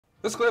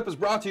This clip is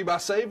brought to you by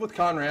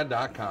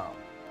SaveWithConrad.com.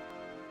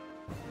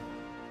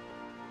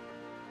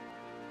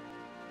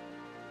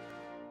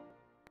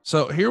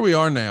 So here we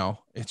are now.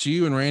 It's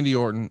you and Randy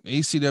Orton,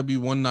 ECW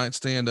One Night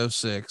Stand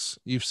 06.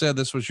 You've said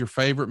this was your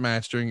favorite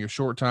match during your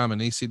short time in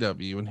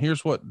ECW. And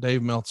here's what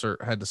Dave Meltzer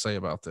had to say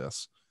about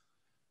this.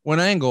 When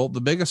Angle,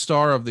 the biggest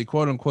star of the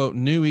quote unquote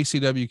new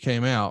ECW,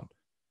 came out,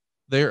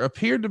 there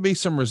appeared to be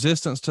some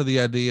resistance to the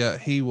idea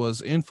he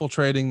was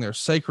infiltrating their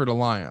sacred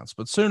alliance,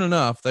 but soon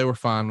enough, they were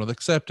fine with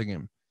accepting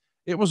him.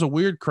 It was a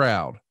weird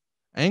crowd.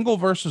 Angle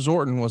versus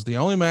Orton was the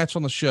only match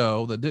on the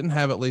show that didn't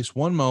have at least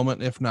one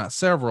moment, if not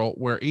several,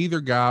 where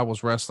either guy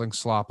was wrestling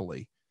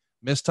sloppily,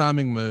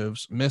 mistiming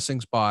moves, missing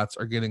spots,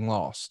 or getting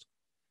lost.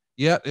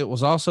 Yet it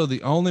was also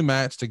the only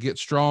match to get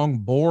strong,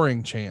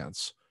 boring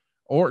chants.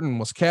 Orton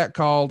was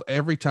catcalled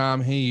every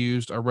time he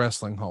used a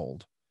wrestling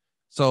hold.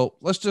 So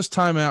let's just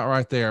time out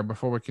right there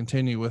before we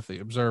continue with the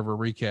Observer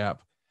recap.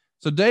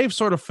 So Dave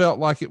sort of felt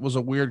like it was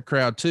a weird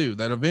crowd too,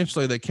 that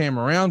eventually they came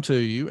around to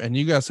you and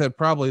you guys had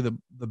probably the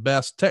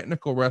best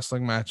technical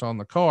wrestling match on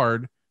the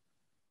card,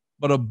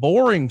 but a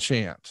boring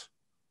chant.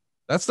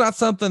 That's not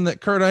something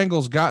that Kurt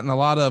Angle's gotten a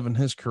lot of in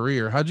his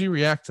career. How'd you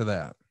react to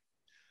that?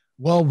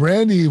 Well,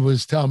 Randy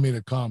was telling me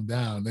to calm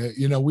down.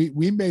 You know,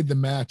 we made the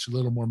match a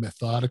little more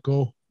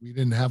methodical. We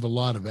didn't have a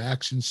lot of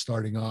action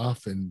starting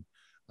off. And,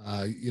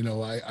 you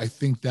know, I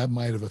think that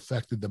might have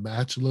affected the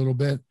match a little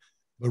bit.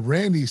 But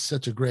Randy's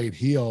such a great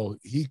heel.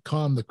 He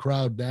calmed the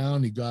crowd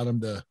down. He got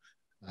him to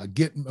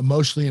get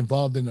emotionally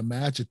involved in the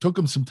match. It took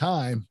him some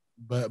time,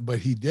 but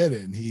he did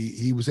it. And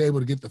he was able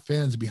to get the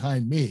fans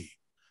behind me.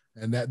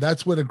 And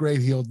that's what a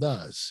great heel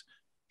does.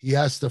 He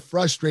has to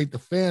frustrate the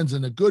fans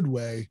in a good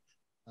way.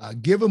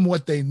 Give them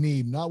what they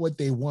need, not what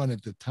they want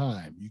at the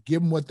time. You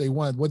give them what they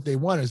want. What they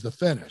want is the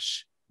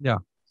finish. Yeah.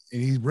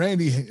 And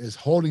Randy is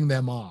holding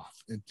them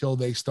off until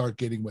they start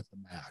getting with the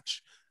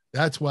match.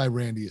 That's why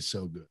Randy is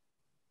so good.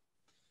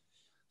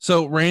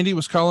 So Randy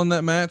was calling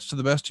that match to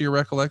the best of your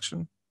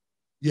recollection?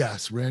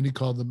 Yes, Randy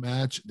called the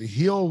match. The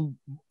heel,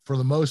 for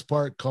the most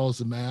part, calls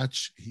the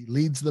match. He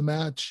leads the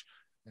match,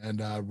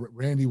 and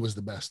Randy was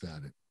the best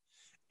at it.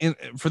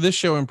 And for this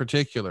show in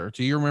particular,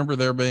 do you remember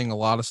there being a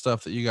lot of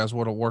stuff that you guys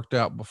would have worked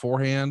out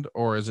beforehand,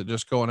 or is it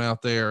just going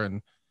out there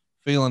and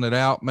feeling it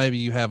out? Maybe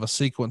you have a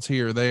sequence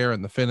here or there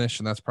and the finish,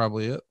 and that's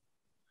probably it.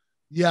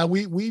 Yeah,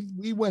 we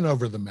went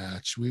over the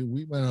match.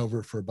 We went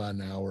over for about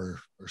an hour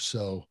or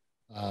so.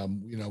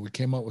 You know, we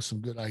came up with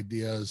some good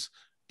ideas,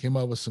 came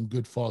up with some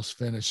good false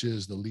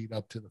finishes, the lead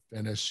up to the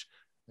finish,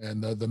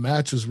 and the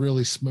match was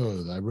really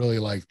smooth. I really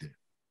liked it.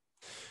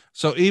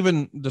 So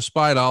even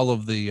despite all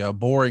of the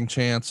boring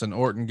chants and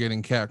Orton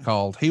getting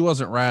catcalled, he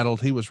wasn't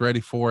rattled. He was ready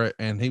for it,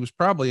 and he was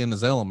probably in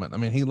his element. I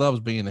mean, he loves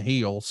being a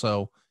heel,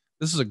 so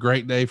this is a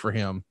great day for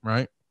him,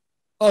 right?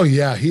 Oh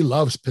yeah, he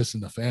loves pissing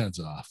the fans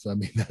off. I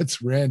mean,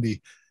 that's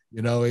Randy.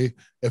 You know,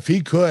 if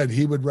he could,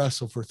 he would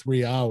wrestle for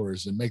 3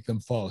 hours and make them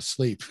fall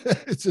asleep.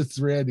 It's just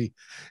Randy.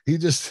 He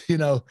just, you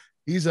know,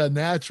 he's a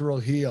natural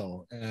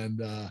heel,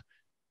 and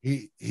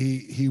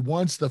he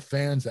wants the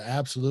fans to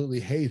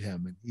absolutely hate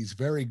him, and he's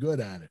very good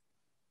at it.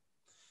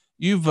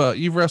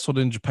 You've wrestled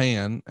in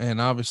Japan, and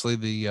obviously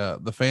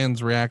the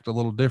fans react a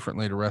little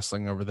differently to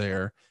wrestling over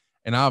there,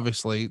 and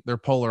obviously they're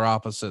polar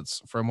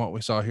opposites from what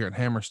we saw here at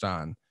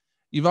Hammerstein.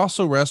 You've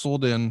also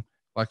wrestled in,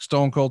 like,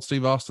 Stone Cold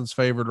Steve Austin's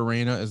favorite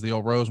arena is the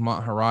old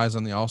Rosemont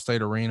Horizon, the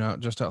Allstate Arena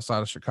just outside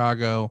of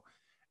Chicago.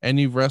 And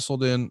you've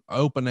wrestled in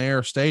open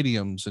air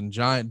stadiums and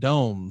giant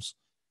domes.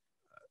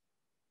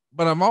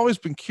 But I've always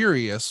been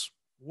curious,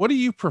 what do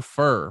you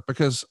prefer?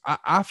 Because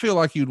I feel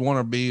like you'd want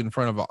to be in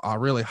front of a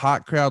really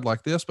hot crowd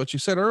like this, but you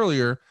said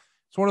earlier,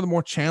 it's one of the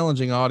more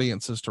challenging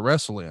audiences to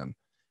wrestle in.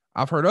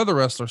 I've heard other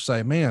wrestlers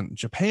say, man,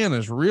 Japan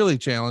is really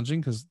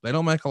challenging because they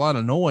don't make a lot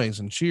of noise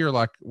and cheer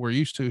like we're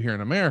used to here in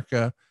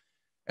America.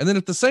 And then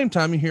at the same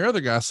time, you hear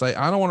other guys say,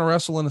 I don't want to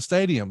wrestle in a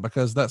stadium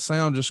because that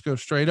sound just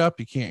goes straight up.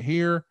 You can't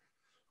hear.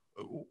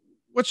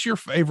 What's your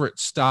favorite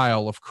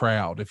style of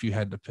crowd if you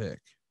had to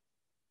pick?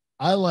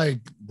 I like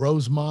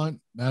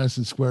Rosemont,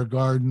 Madison Square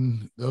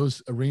Garden,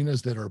 those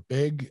arenas that are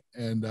big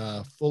and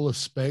full of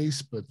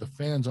space, but the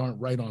fans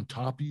aren't right on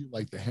top of you,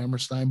 like the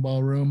Hammerstein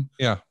Ballroom.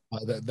 Yeah.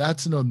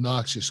 That's an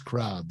obnoxious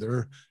crowd.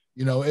 They're,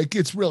 you know, it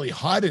gets really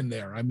hot in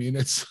there. I mean,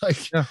 it's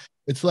like, yeah.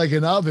 It's like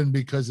an oven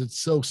because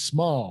it's so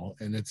small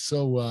and it's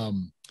so,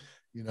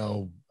 you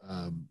know,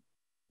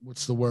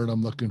 what's the word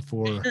I'm looking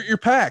for? You're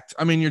packed.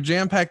 I mean, you're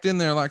jam packed in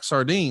there like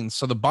sardines.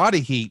 So the body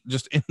heat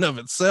just in and of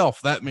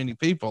itself, that many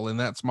people in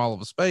that small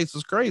of a space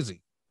is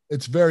crazy.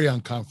 It's very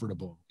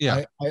uncomfortable.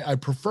 Yeah. I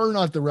prefer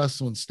not to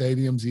wrestle in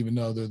stadiums, even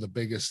though they're the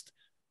biggest,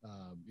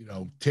 you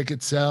know,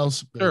 ticket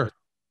sales. But, sure.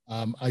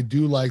 I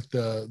do like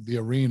the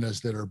arenas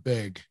that are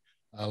big,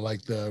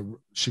 like the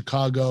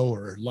Chicago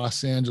or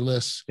Los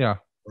Angeles. Yeah.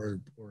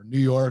 Or New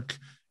York,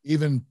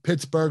 even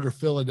Pittsburgh or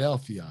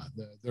Philadelphia.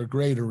 They're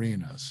great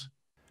arenas.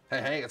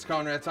 Hey, it's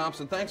Conrad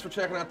Thompson. Thanks for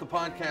checking out the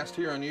podcast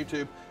here on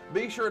YouTube.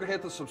 Be sure to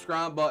hit the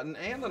subscribe button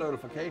and the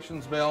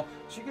notifications bell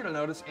so you get a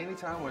notice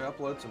anytime we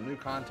upload some new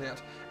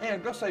content.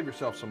 And go save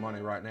yourself some money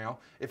right now.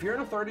 If you're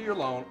in a 30-year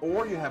loan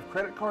or you have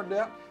credit card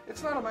debt,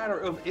 it's not a matter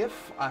of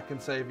if I can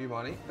save you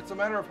money. It's a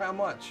matter of how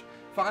much.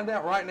 Find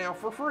out right now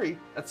for free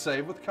at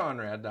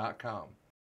SaveWithConrad.com.